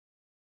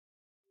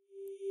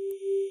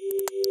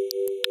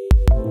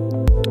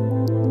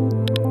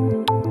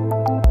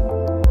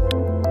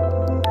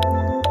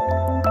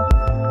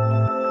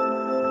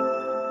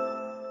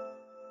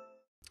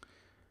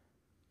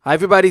Hi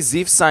everybody,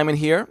 Ziv Simon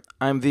here.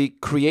 I'm the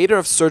creator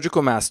of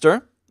Surgical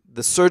Master,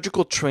 the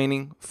surgical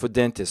training for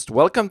dentists.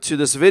 Welcome to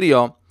this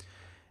video.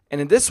 And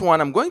in this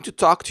one, I'm going to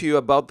talk to you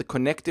about the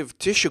connective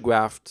tissue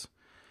graft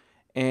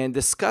and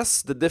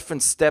discuss the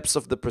different steps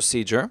of the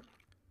procedure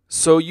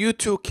so you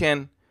too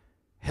can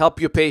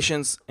help your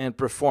patients and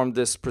perform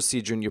this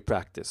procedure in your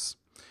practice.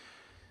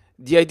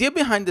 The idea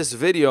behind this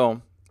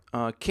video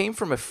came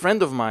from a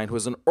friend of mine who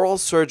is an oral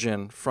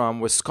surgeon from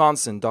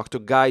Wisconsin, Dr.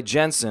 Guy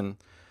Jensen.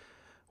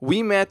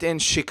 We met in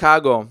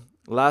Chicago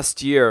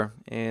last year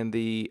in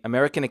the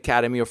American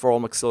Academy of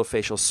Oral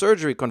Maxillofacial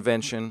Surgery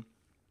convention,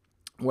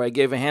 where I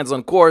gave a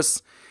hands-on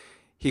course.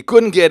 He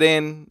couldn't get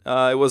in.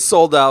 It was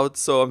sold out,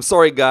 so I'm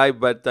sorry, Guy,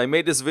 but I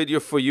made this video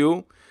for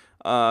you.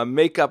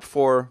 Make up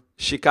for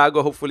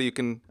Chicago. Hopefully you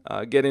can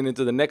get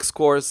into the next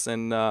course,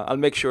 and I'll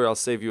make sure I'll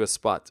save you a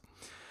spot.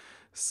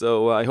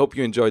 So I hope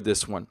you enjoyed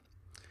this one.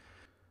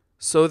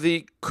 So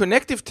the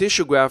connective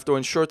tissue graft, or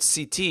in short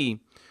CT,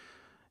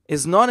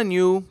 is not a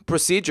new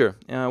procedure.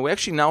 We're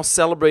actually now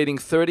celebrating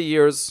 30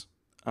 years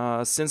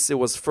since it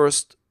was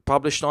first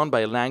published on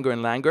by Langer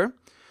and Langer,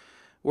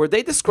 where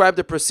they described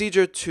the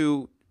procedure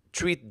to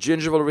treat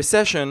gingival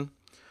recession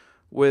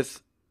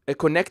with a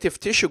connective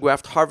tissue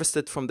graft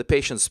harvested from the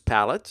patient's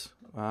palate,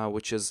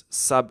 which is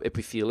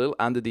subepithelial,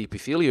 under the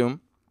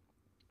epithelium,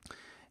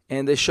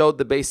 and they showed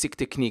the basic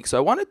technique. So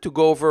I wanted to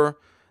go over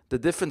the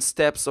different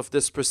steps of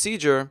this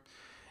procedure.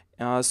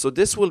 So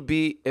this will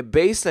be a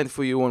baseline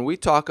for you when we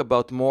talk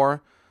about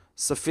more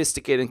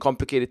sophisticated and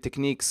complicated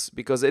techniques,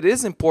 because it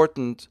is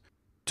important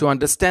to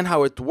understand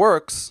how it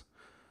works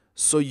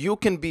so you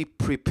can be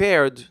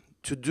prepared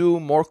to do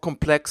more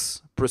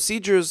complex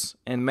procedures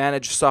and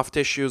manage soft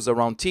tissues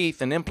around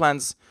teeth and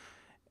implants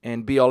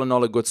and be all in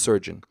all a good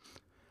surgeon.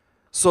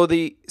 So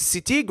the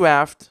CT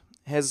graft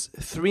has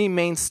three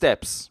main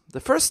steps. The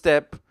first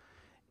step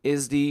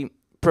is the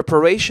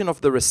preparation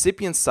of the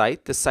recipient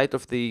site, the site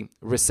of the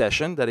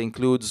recession, that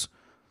includes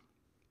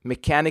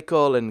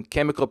mechanical and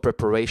chemical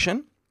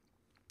preparation,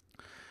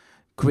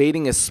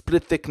 creating a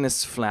split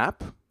thickness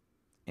flap,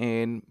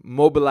 and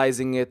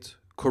mobilizing it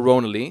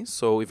coronally.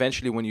 So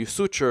eventually when you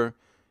suture,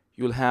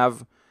 you'll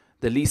have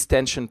the least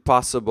tension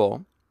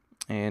possible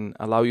and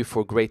allow you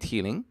for great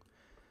healing.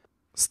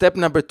 Step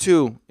number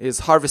 2 is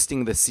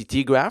harvesting the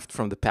CT graft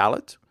from the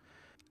palate.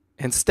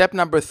 And step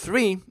number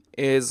 3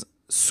 is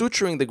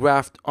suturing the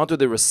graft onto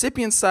the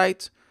recipient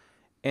site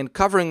and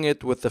covering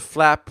it with the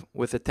flap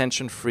with a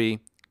tension-free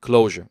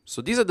closure.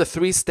 So these are the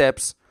 3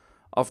 steps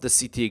of the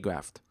CT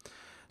graft.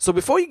 So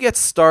before you get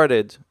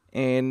started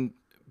and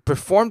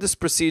perform this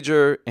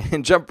procedure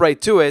and jump right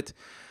to it,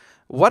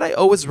 what I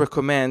always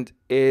recommend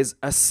is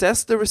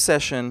assess the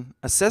recession,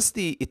 assess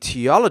the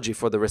etiology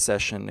for the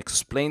recession,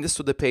 explain this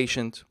to the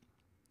patient,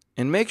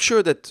 and make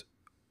sure that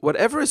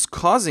whatever is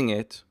causing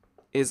it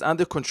is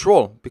under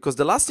control, because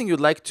the last thing you'd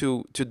like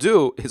to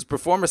do is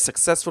perform a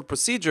successful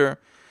procedure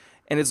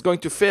and it's going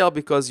to fail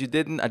because you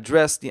didn't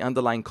address the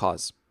underlying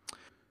cause.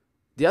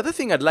 The other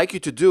thing I'd like you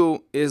to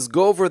do is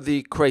go over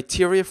the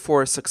criteria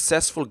for a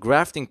successful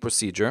grafting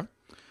procedure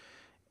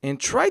and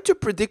try to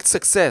predict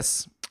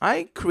success.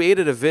 I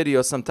created a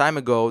video some time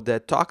ago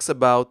that talks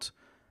about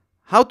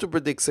how to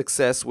predict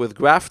success with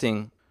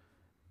grafting,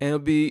 and it'll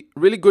be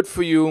really good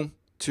for you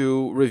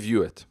to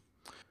review it.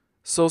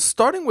 So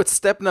starting with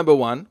step number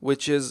 1,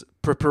 which is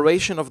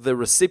preparation of the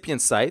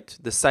recipient site,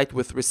 the site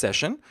with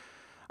recession,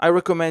 I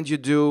recommend you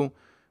do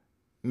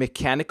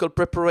mechanical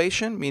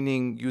preparation,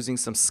 meaning using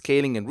some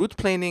scaling and root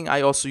planing.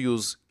 I also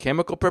use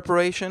chemical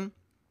preparation.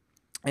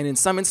 And in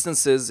some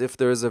instances, if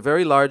there is a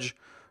very large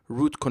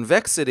root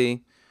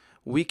convexity,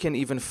 we can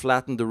even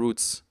flatten the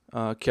roots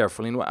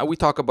carefully. And we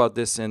talk about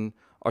this in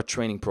our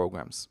training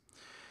programs.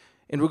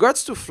 In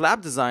regards to flap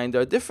design,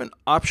 there are different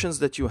options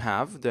that you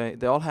have.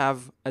 They all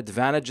have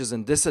advantages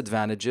and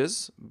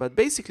disadvantages, but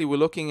basically we're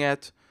looking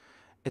at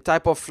a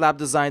type of flap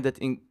design that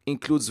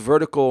includes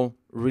vertical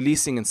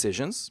releasing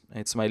incisions.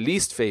 It's my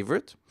least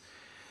favorite.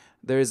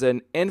 There is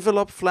an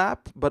envelope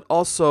flap, but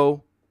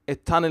also a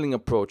tunneling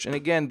approach. And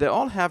again, they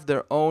all have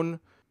their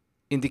own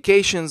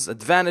indications,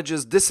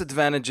 advantages,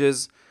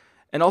 disadvantages,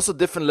 and also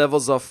different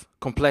levels of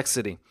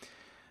complexity.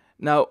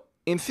 Now,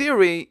 in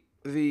theory,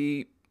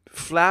 the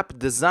flap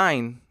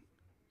design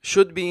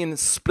should be in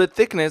split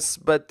thickness,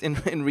 but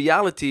in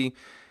reality,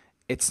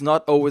 it's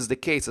not always the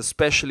case,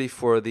 especially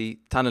for the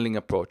tunneling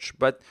approach.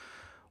 But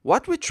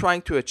what we're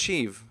trying to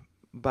achieve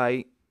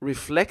by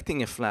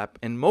reflecting a flap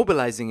and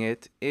mobilizing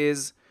it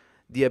is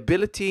the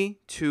ability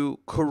to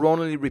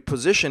coronally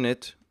reposition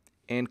it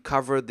and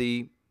cover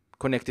the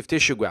connective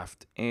tissue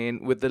graft,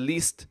 and with the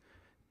least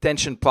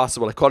tension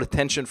possible. I call it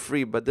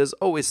tension-free, but there's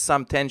always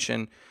some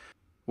tension,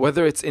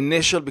 whether it's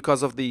initial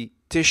because of the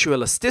tissue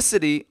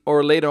elasticity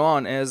or later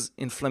on as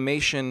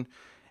inflammation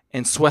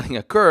and swelling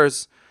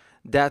occurs,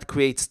 that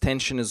creates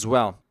tension as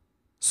well.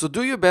 So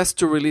do your best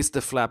to release the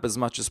flap as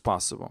much as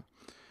possible.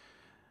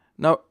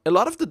 Now, a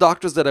lot of the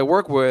doctors that I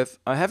work with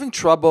are having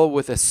trouble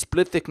with a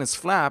split thickness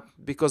flap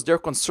because they're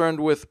concerned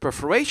with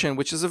perforation,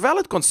 which is a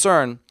valid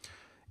concern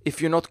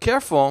if you're not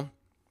careful.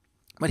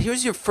 But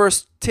here's your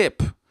first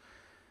tip.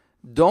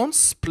 Don't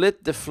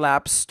split the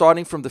flap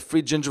starting from the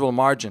free gingival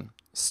margin.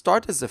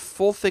 Start as a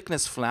full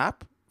thickness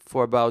flap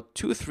for about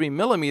 2-3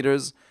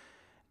 millimeters,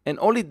 and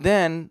only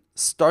then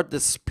start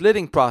the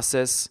splitting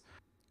process.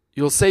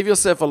 You'll save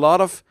yourself a lot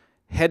of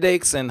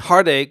headaches and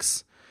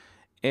heartaches,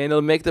 and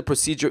it'll make the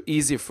procedure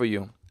easier for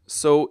you.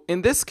 So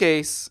in this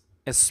case,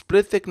 a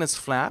split thickness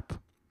flap,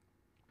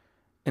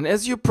 and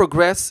as you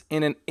progress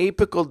in an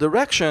apical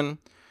direction,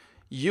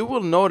 you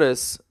will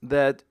notice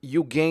that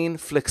you gain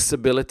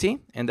flexibility,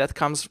 and that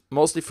comes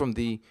mostly from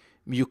the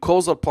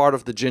mucosal part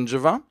of the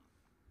gingiva,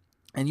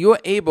 and you are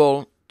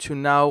able to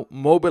now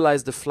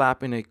mobilize the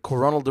flap in a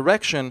coronal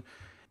direction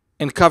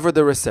and cover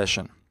the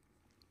recession.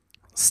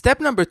 Step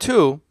number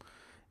 2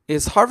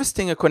 is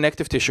harvesting a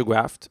connective tissue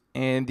graft,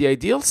 and the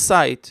ideal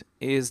site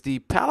is the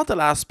palatal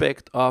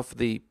aspect of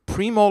the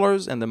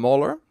premolars and the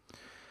molar.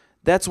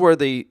 That's where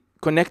the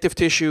connective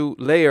tissue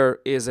layer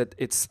is at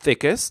its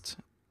thickest,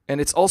 and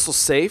it's also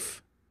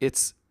safe.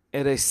 It's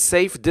at a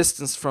safe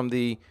distance from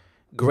the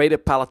greater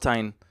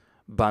palatine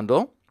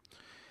bundle.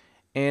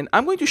 And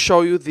I'm going to show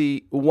you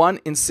the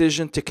one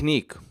incision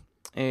technique.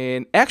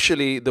 And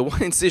actually, the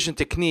one incision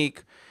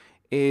technique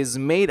is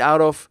made out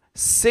of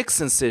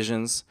 6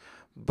 incisions,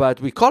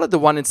 but we call it the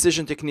one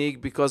incision technique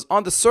because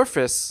on the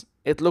surface,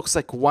 it looks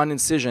like one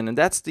incision, and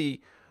that's the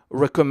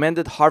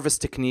recommended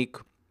harvest technique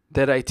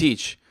that I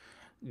teach.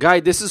 Guy,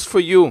 this is for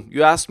you.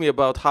 You asked me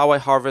about how I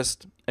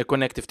harvest a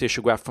connective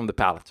tissue graft from the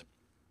palate.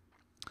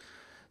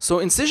 So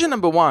incision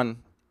number 1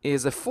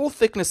 is a full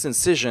thickness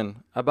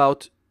incision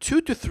about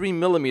 2 to 3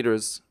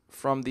 millimeters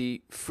from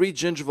the free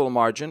gingival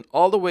margin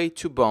all the way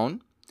to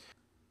bone.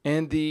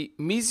 And the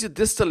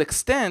mesiodistal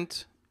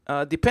extent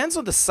depends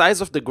on the size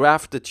of the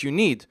graft that you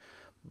need,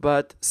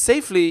 but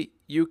safely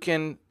you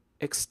can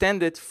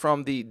extend it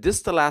from the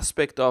distal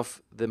aspect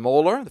of the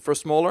molar, the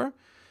first molar,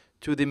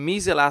 to the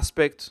mesial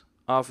aspect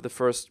of the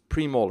first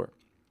premolar.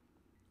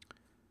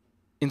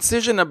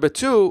 Incision number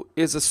 2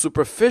 is a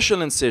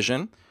superficial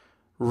incision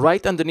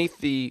right underneath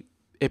the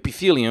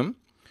epithelium,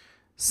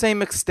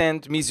 same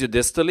extent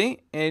mesiodistally,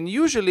 and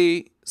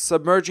usually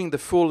submerging the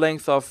full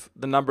length of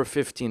the number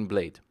 15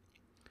 blade.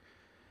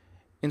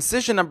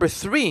 Incision number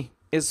 3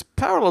 is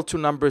parallel to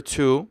number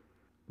 2,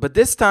 but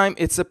this time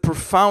it's a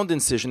profound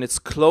incision. It's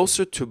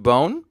closer to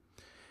bone,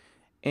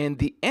 and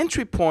the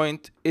entry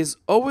point is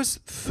always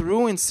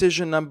through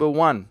incision number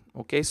 1.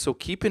 Okay, so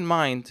keep in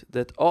mind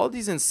that all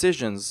these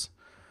incisions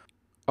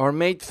are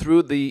made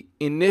through the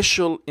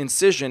initial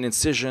incision,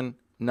 incision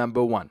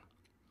number 1.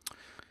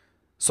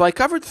 So I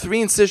covered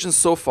 3 incisions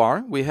so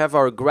far. We have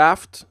our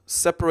graft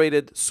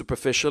separated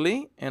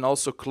superficially and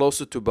also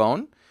closer to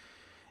bone.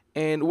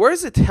 And where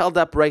is it held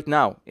up right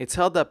now? It's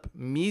held up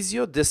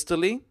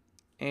mesiodistally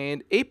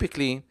and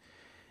apically,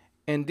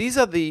 and these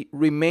are the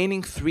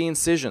remaining 3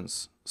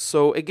 incisions.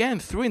 So again,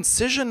 through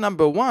incision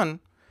number 1,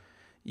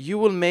 you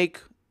will make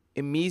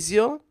a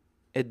mesial,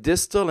 a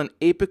distal, and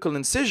apical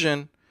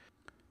incision,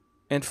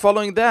 and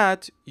following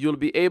that, you'll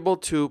be able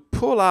to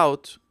pull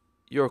out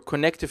your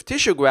connective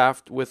tissue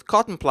graft with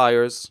cotton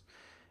pliers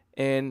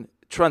and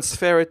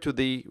transfer it to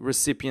the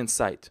recipient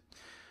site.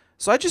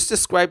 So I just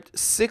described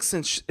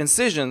 6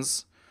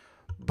 incisions,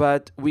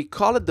 but we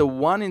call it the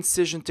one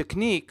incision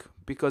technique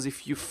because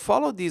if you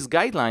follow these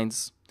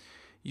guidelines,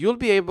 you'll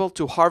be able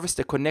to harvest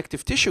a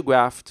connective tissue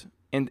graft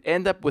and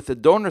end up with a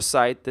donor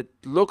site that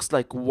looks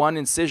like one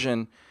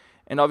incision,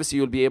 and obviously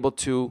you'll be able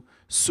to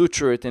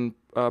suture it in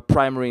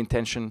primary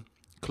intention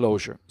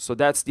closure. So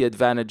that's the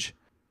advantage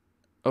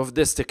of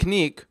this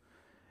technique,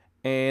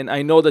 and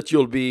I know that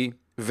you'll be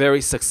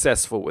very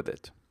successful with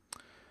it.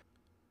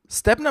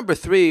 Step number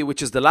 3, which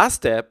is the last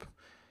step,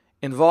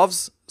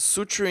 involves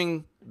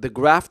suturing the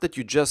graft that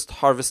you just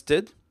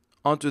harvested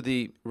onto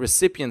the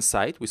recipient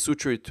site. We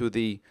suture it to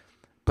the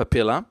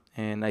papilla,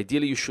 and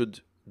ideally you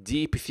should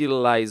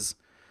deepithelialize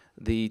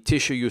the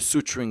tissue you're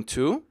suturing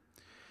to,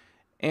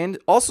 and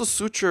also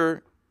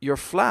suture your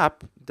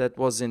flap that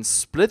was in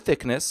split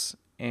thickness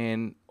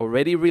and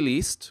already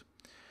released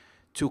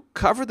to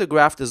cover the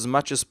graft as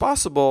much as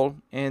possible.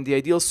 And the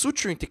ideal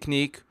suturing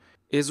technique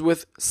is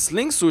with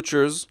sling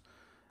sutures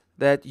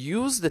that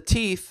use the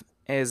teeth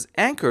as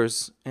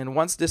anchors, and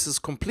once this is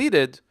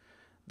completed,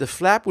 the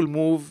flap will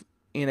move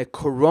in a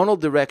coronal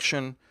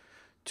direction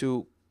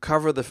to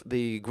cover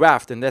the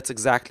graft, and that's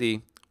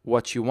exactly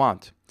what you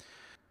want.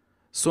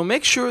 So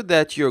make sure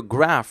that your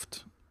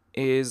graft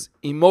is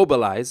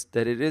immobilized,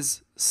 that it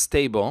is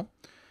stable,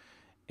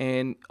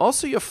 and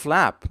also your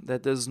flap,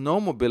 that there's no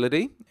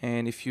mobility,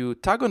 and if you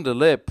tug on the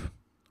lip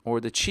or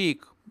the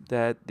cheek,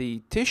 that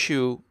the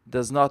tissue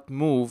does not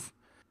move,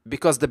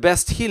 because the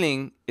best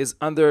healing is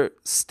under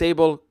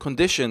stable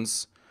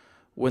conditions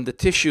when the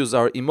tissues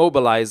are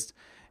immobilized,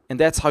 and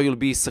that's how you'll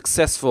be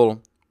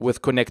successful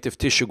with connective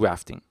tissue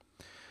grafting.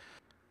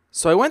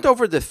 So I went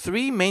over the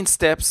 3 main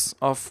steps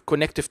of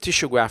connective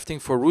tissue grafting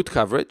for root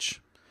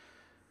coverage,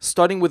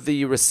 starting with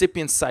the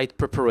recipient site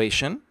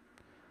preparation,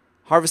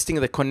 harvesting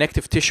the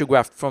connective tissue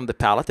graft from the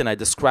palate, and I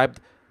described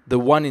the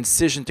one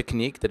incision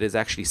technique that is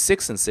actually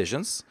 6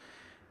 incisions,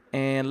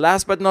 And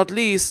last but not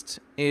least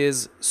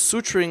is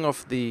suturing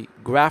of the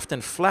graft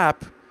and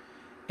flap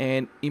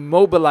and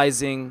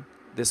immobilizing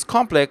this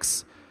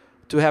complex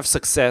to have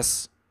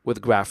success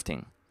with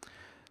grafting.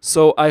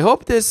 So I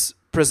hope this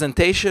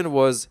presentation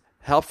was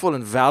helpful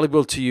and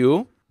valuable to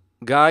you.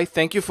 Guy,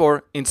 thank you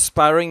for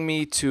inspiring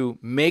me to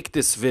make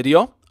this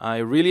video. I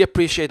really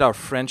appreciate our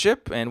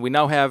friendship, and we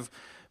now have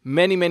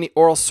many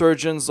oral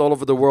surgeons all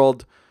over the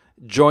world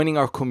joining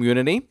our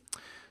community.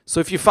 So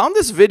if you found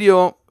this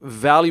video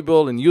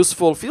valuable and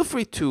useful, feel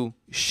free to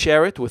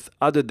share it with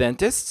other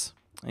dentists.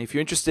 If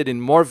you're interested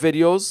in more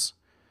videos,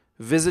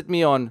 visit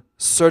me on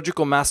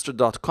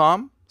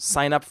surgicalmaster.com.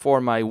 Sign up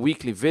for my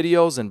weekly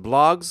videos and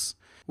blogs.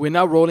 We're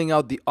now rolling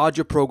out the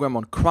audio program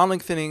on crown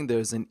lengthening.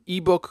 There's an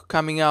ebook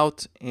coming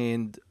out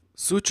and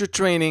suture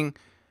training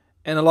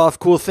and a lot of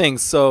cool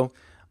things. So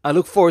I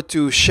look forward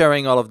to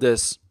sharing all of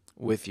this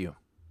with you.